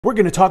We're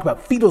going to talk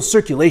about fetal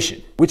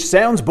circulation, which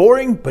sounds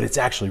boring, but it's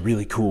actually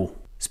really cool.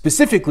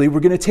 Specifically, we're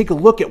going to take a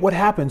look at what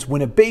happens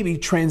when a baby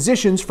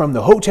transitions from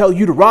the hotel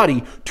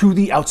uterati to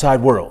the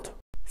outside world.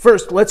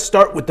 First, let's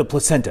start with the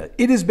placenta.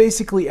 It is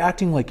basically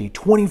acting like a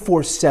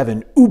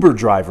 24/7 Uber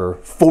driver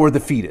for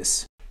the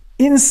fetus.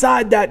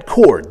 Inside that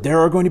cord, there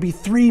are going to be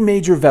three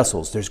major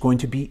vessels. There's going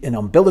to be an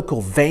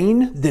umbilical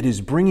vein that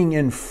is bringing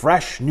in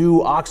fresh,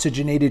 new,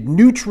 oxygenated,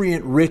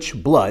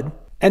 nutrient-rich blood,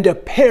 and a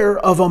pair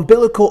of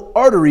umbilical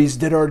arteries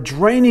that are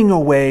draining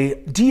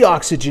away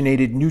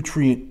deoxygenated,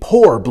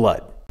 nutrient-poor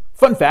blood.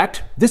 Fun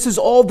fact, this is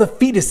all the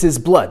fetus's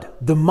blood.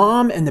 The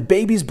mom and the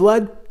baby's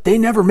blood, they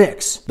never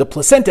mix. The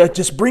placenta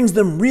just brings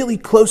them really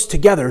close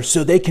together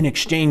so they can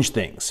exchange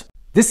things.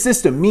 This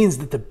system means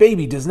that the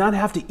baby does not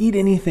have to eat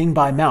anything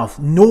by mouth,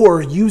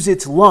 nor use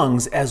its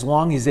lungs as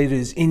long as it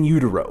is in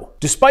utero.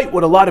 Despite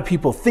what a lot of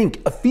people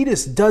think, a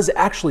fetus does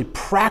actually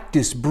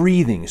practice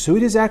breathing, so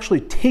it is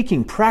actually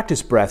taking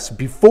practice breaths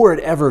before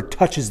it ever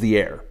touches the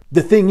air.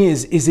 The thing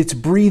is it's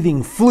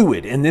breathing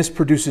fluid, and this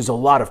produces a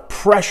lot of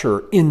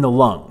pressure in the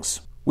lungs,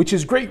 which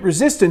is great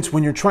resistance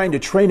when you're trying to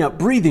train up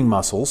breathing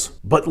muscles,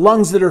 but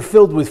lungs that are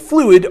filled with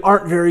fluid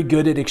aren't very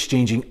good at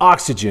exchanging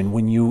oxygen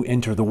when you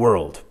enter the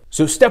world.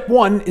 So step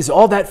one is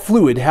all that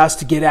fluid has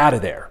to get out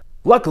of there.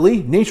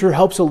 Luckily, nature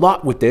helps a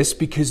lot with this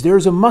because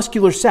there's a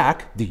muscular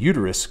sac, the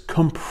uterus,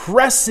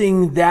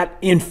 compressing that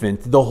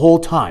infant the whole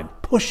time,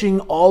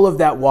 pushing all of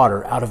that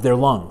water out of their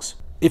lungs.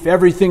 If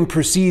everything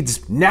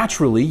proceeds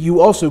naturally,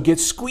 you also get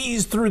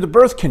squeezed through the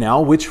birth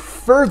canal, which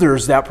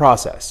furthers that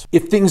process.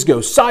 If things go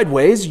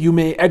sideways, you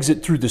may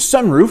exit through the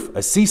sunroof,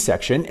 a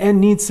C-section,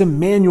 and need some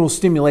manual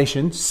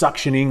stimulation,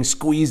 suctioning,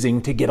 squeezing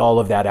to get all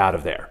of that out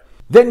of there.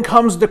 Then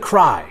comes the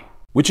cry,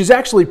 which is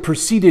actually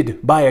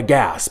preceded by a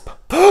gasp.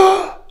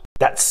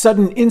 That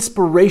sudden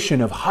inspiration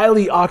of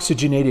highly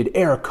oxygenated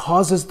air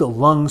causes the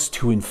lungs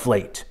to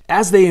inflate.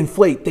 As they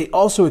inflate, they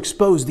also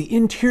expose the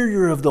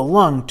interior of the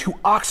lung to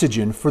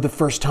oxygen for the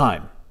first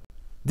time.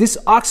 This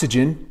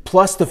oxygen,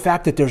 plus the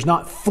fact that there's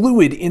not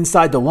fluid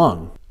inside the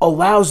lung,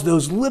 allows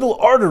those little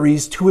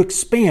arteries to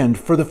expand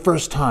for the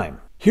first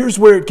time. Here's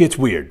where it gets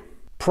weird.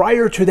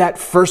 Prior to that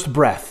first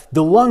breath,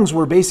 the lungs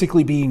were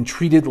basically being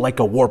treated like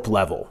a warp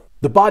level.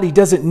 The body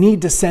doesn't need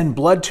to send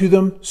blood to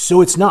them, so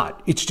it's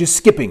just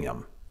skipping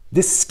them.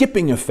 This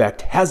skipping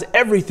effect has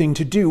everything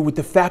to do with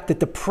the fact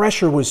that the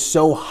pressure was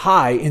so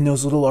high in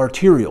those little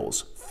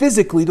arterioles.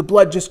 Physically, the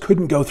blood just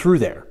couldn't go through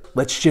there.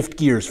 Let's shift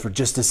gears for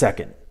just a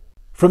second.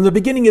 From the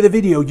beginning of the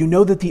video, you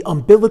know that the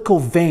umbilical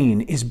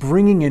vein is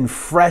bringing in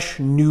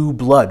fresh, new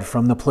blood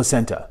from the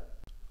placenta.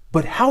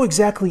 But how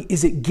exactly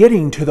is it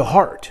getting to the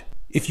heart?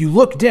 If you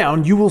look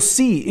down, you will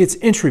see its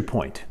entry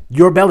point,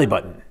 your belly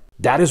button.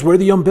 That is where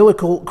the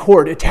umbilical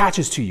cord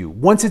attaches to you.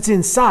 Once it's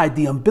inside,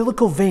 the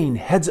umbilical vein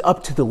heads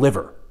up to the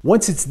liver.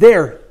 Once it's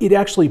there, it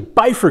actually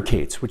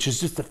bifurcates, which is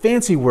just a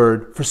fancy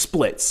word for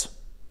splits.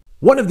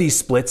 One of these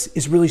splits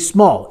is really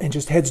small and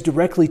just heads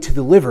directly to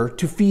the liver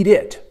to feed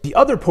it. The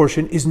other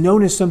portion is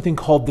known as something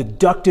called the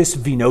ductus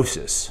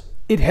venosus.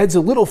 It heads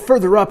a little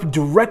further up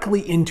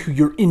directly into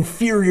your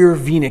inferior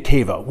vena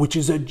cava, which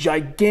is a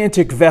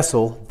gigantic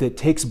vessel that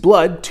takes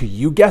blood to,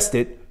 you guessed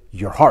it,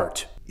 your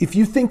heart. If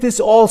you think this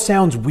all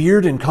sounds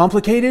weird and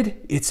complicated,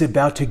 it's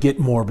about to get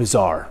more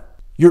bizarre.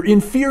 Your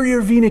inferior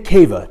vena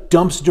cava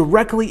dumps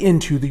directly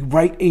into the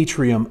right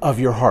atrium of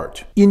your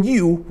heart. In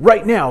you,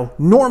 right now,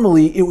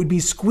 normally it would be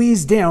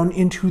squeezed down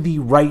into the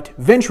right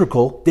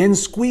ventricle, then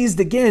squeezed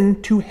again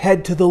to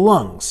head to the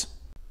lungs.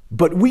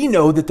 But we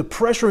know that the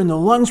pressure in the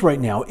lungs right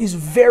now is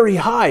very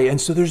high, and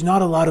so there's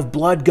not a lot of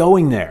blood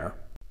going there.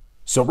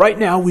 So right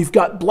now we've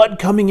got blood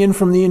coming in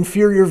from the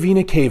inferior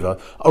vena cava,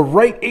 a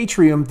right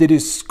atrium that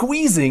is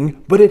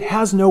squeezing, but it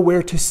has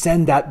nowhere to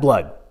send that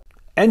blood.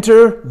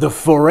 Enter the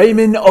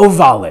Foramen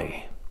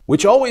Ovale,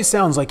 which always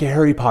sounds like a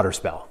Harry Potter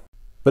spell,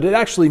 but it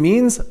actually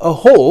means a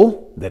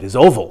hole that is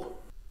oval,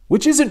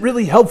 which isn't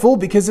really helpful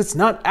because it's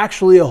not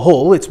actually a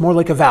hole, it's more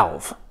like a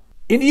valve.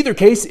 In either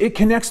case, it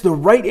connects the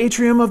right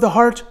atrium of the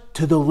heart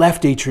to the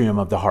left atrium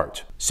of the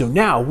heart. So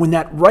now, when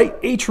that right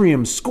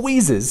atrium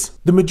squeezes,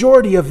 the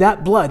majority of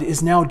that blood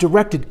is now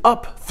directed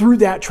up through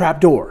that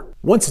trapdoor.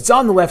 Once it's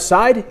on the left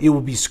side, it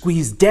will be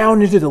squeezed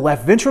down into the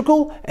left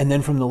ventricle, and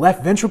then from the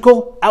left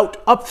ventricle, out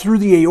up through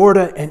the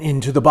aorta and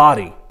into the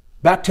body.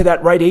 Back to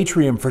that right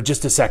atrium for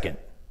just a second.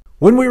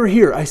 When we were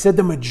here, I said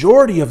the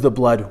majority of the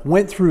blood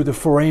went through the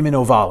foramen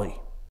ovale.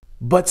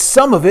 But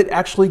some of it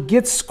actually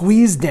gets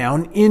squeezed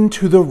down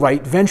into the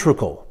right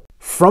ventricle.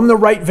 From the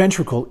right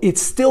ventricle, it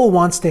still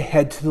wants to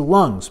head to the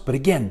lungs, but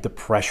again, the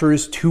pressure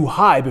is too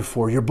high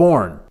before you're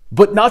born.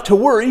 But not to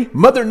worry,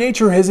 Mother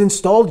Nature has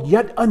installed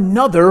yet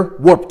another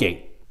warp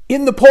gate.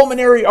 In the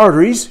pulmonary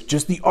arteries,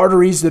 just the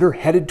arteries that are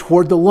headed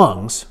toward the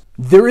lungs,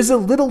 there is a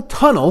little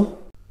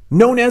tunnel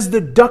known as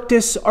the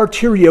Ductus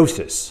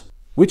Arteriosus,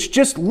 which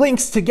just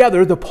links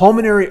together the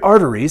pulmonary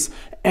arteries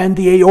and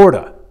the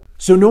aorta.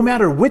 So no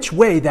matter which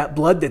way that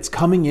blood that's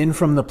coming in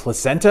from the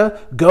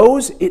placenta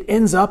goes, it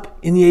ends up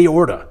in the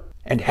aorta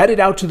and headed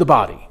out to the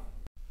body.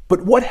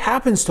 But what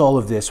happens to all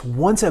of this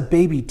once a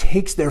baby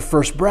takes their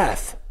first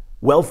breath?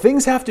 Well,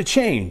 things have to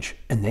change,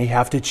 and they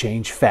have to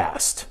change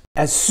fast.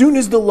 As soon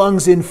as the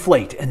lungs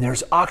inflate and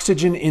there's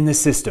oxygen in the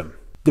system,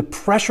 the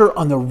pressure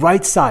on the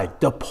right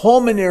side, the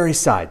pulmonary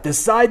side, the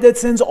side that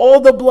sends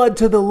all the blood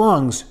to the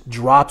lungs,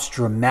 drops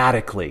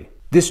dramatically.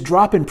 This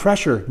drop in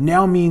pressure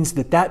now means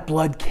that that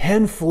blood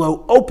can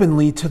flow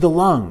openly to the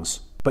lungs.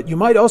 But you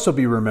might also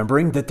be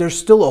remembering that there's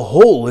still a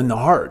hole in the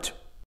heart.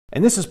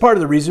 And this is part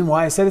of the reason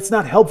why I said it's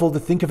not helpful to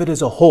think of it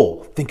as a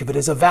hole. Think of it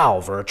as a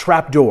valve or a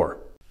trap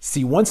door.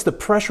 See, once the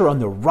pressure on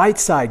the right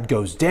side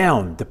goes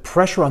down, the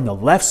pressure on the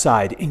left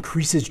side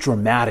increases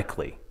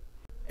dramatically.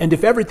 And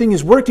if everything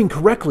is working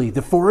correctly,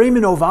 the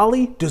foramen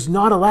ovale does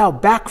not allow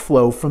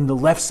backflow from the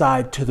left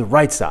side to the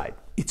right side.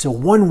 It's a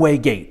one-way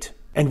gate.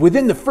 And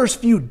within the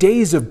first few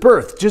days of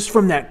birth, just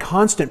from that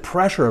constant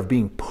pressure of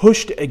being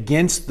pushed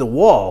against the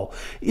wall,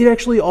 it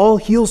actually all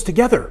heals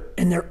together,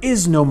 and there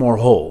is no more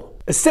hole.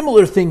 A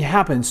similar thing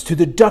happens to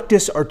the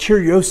Ductus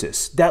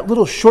arteriosus, that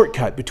little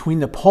shortcut between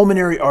the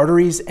pulmonary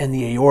arteries and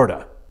the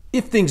aorta.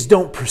 If things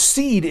don't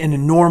proceed in a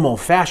normal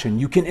fashion,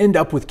 you can end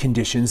up with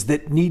conditions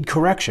that need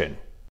correction.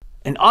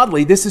 And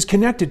oddly, this is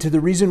connected to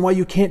the reason why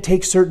you can't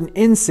take certain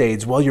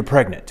NSAIDs while you're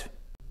pregnant.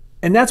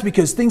 And that's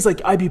because things like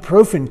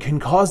ibuprofen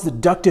can cause the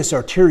ductus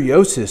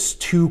arteriosus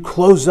to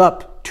close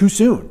up too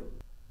soon.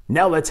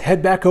 Now let's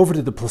head back over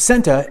to the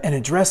placenta and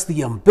address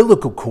the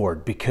umbilical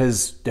cord,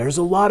 because there's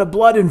a lot of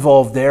blood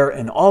involved there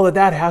and all of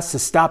that has to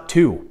stop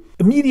too.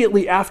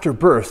 Immediately after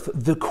birth,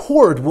 the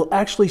cord will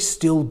actually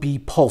still be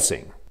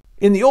pulsing.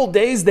 In the old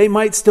days, they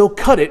might still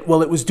cut it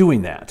while it was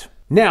doing that.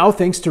 Now,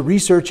 thanks to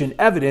research and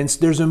evidence,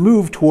 there's a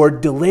move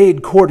toward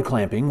delayed cord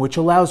clamping, which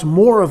allows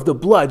more of the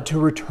blood to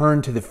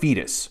return to the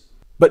fetus.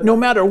 But no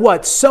matter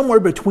what, somewhere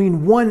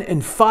between 1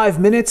 and 5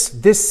 minutes,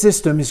 this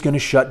system is going to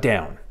shut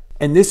down.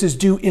 And this is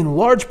due in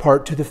large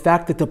part to the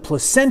fact that the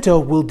placenta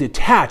will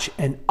detach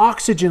and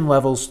oxygen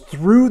levels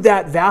through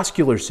that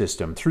vascular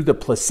system, through the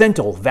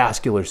placental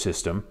vascular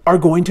system, are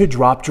going to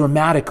drop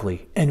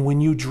dramatically. And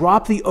when you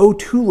drop the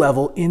O2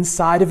 level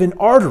inside of an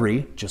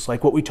artery, just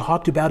like what we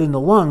talked about in the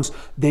lungs,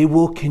 they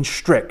will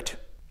constrict.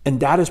 And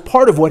that is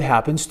part of what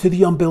happens to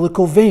the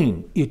umbilical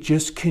vein. It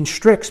just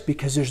constricts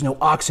because there's no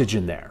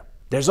oxygen there.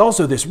 There's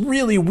also this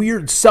really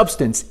weird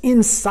substance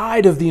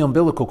inside of the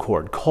umbilical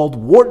cord called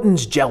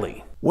Wharton's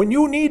jelly. When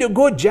you need a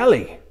good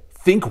jelly,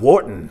 think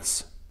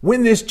Wharton's.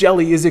 When this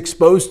jelly is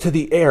exposed to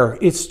the air,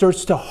 it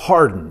starts to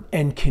harden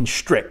and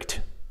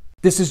constrict.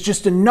 This is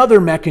just another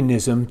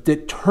mechanism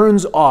that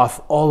turns off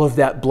all of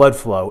that blood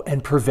flow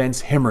and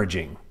prevents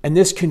hemorrhaging. And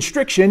this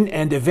constriction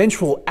and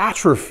eventual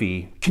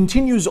atrophy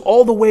continues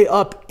all the way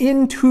up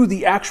into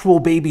the actual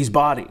baby's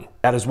body.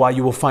 That is why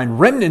you will find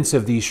remnants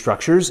of these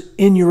structures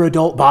in your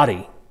adult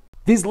body.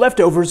 These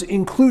leftovers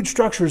include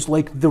structures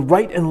like the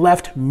right and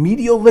left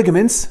medial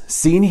ligaments,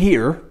 seen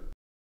here.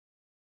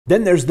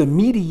 Then there's the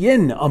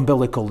median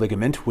umbilical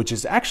ligament, which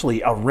is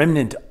actually a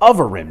remnant of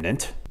a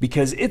remnant,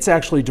 because it's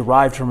actually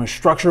derived from a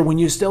structure when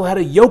you still had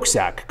a yolk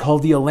sac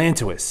called the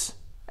allantois.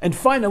 And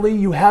finally,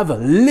 you have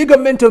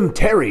ligamentum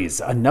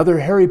teres, another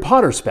Harry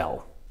Potter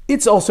spell.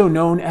 It's also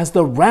known as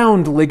the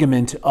round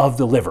ligament of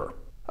the liver.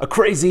 A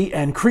crazy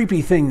and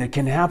creepy thing that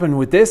can happen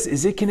with this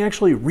is it can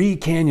actually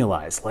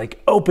recannulize,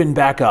 like open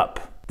back up.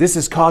 This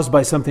is caused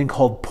by something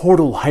called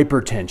portal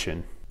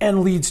hypertension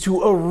and leads to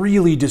a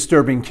really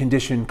disturbing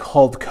condition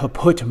called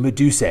caput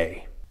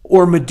medusae,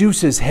 or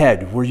Medusa's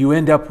head, where you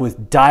end up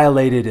with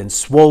dilated and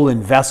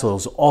swollen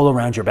vessels all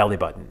around your belly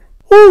button.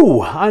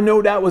 Ooh, I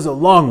know that was a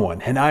long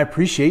one, and I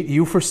appreciate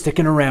you for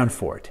sticking around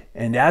for it.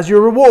 And as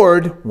your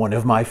reward, one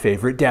of my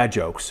favorite dad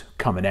jokes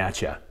coming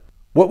at ya.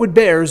 What would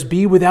bears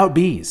be without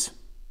bees?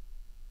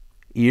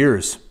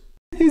 Ears.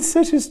 It's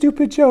such a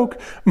stupid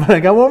joke, but I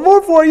got one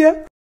more for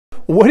you.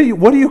 What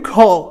do you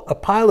call a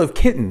pile of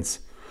kittens?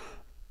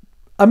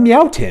 A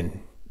meowtin.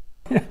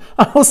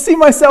 I'll see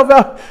myself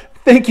out.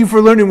 Thank you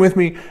for learning with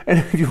me, and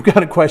if you've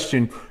got a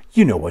question,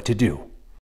 you know what to do.